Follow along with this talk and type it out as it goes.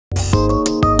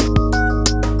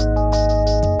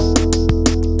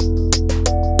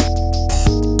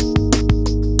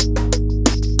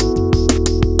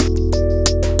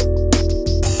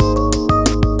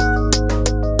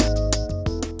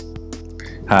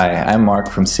Hi, I'm Mark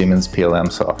from Siemens PLM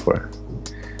Software.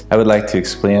 I would like to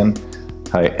explain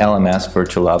how LMS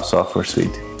Virtual Lab Software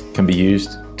Suite can be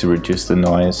used to reduce the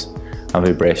noise and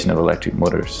vibration of electric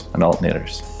motors and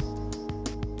alternators.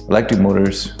 Electric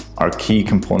motors are a key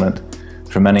component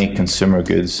for many consumer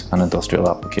goods and industrial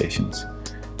applications.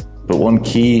 But one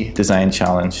key design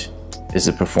challenge is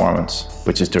the performance,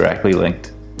 which is directly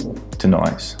linked to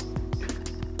noise.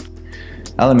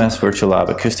 LMS Virtual Lab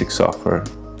acoustic software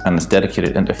and its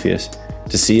dedicated interface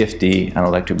to CFD and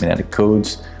electromagnetic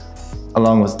codes,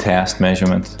 along with test,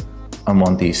 measurement and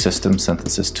 1D system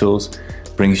synthesis tools,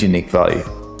 brings unique value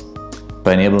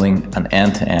by enabling an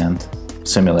end-to-end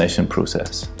simulation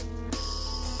process.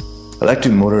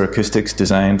 Electric motor acoustics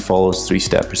design follows a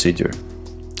three-step procedure.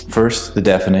 First, the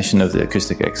definition of the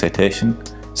acoustic excitation.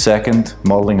 Second,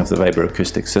 modeling of the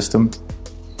vibroacoustic system.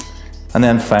 And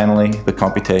then finally, the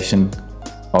computation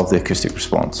of the acoustic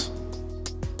response.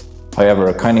 However,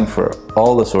 accounting for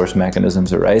all the source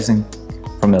mechanisms arising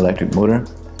from the electric motor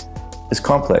is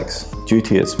complex due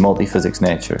to its multi-physics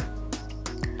nature.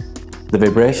 The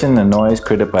vibration and noise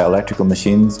created by electrical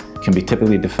machines can be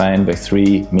typically defined by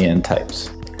three main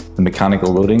types: the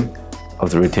mechanical loading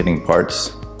of the rotating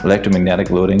parts, electromagnetic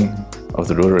loading of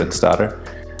the rotor and stator,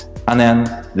 and then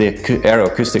the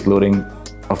aeroacoustic loading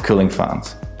of cooling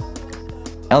fans.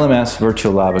 LMS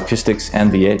Virtual Lab Acoustics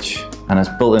NVH and its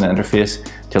built-in interface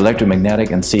to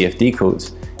electromagnetic and CFD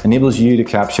codes enables you to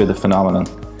capture the phenomenon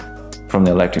from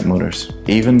the electric motors,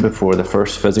 even before the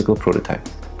first physical prototype.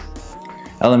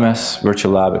 LMS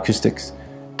Virtual Lab Acoustics,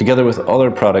 together with other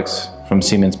products from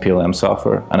Siemens PLM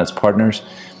Software and its partners,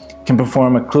 can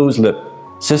perform a closed-loop,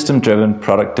 system-driven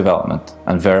product development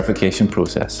and verification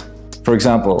process. For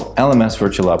example, LMS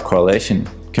Virtual Lab Correlation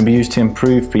can be used to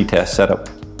improve pre-test setup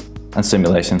and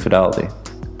simulation fidelity,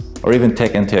 or even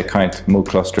take into account mode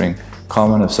clustering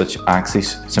common of such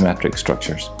axis symmetric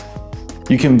structures.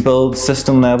 You can build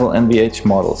system-level NVH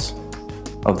models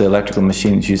of the electrical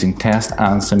machines using test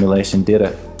and simulation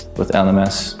data with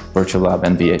LMS Virtual Lab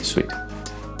NVH Suite.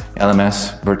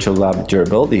 LMS Virtual Lab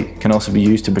Durability can also be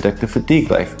used to predict the fatigue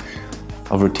life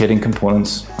of rotating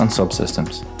components and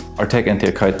subsystems, or take into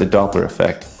account the Doppler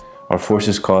effect, or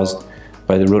forces caused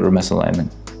by the rotor misalignment,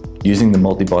 using the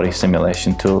multi-body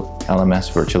simulation tool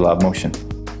LMS Virtual Lab Motion.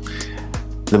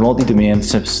 The multi-domain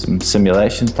system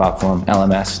simulation platform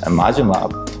LMS Imagine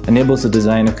Lab enables the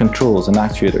design of controls and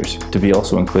actuators to be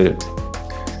also included.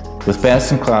 With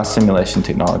best-in-class simulation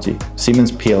technology,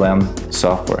 Siemens PLM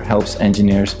software helps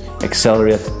engineers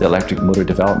accelerate the electric motor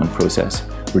development process,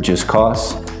 reduce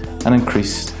costs, and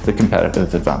increase the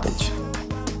competitive advantage.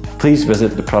 Please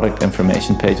visit the product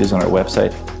information pages on our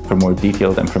website for more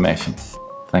detailed information.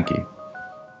 Thank you.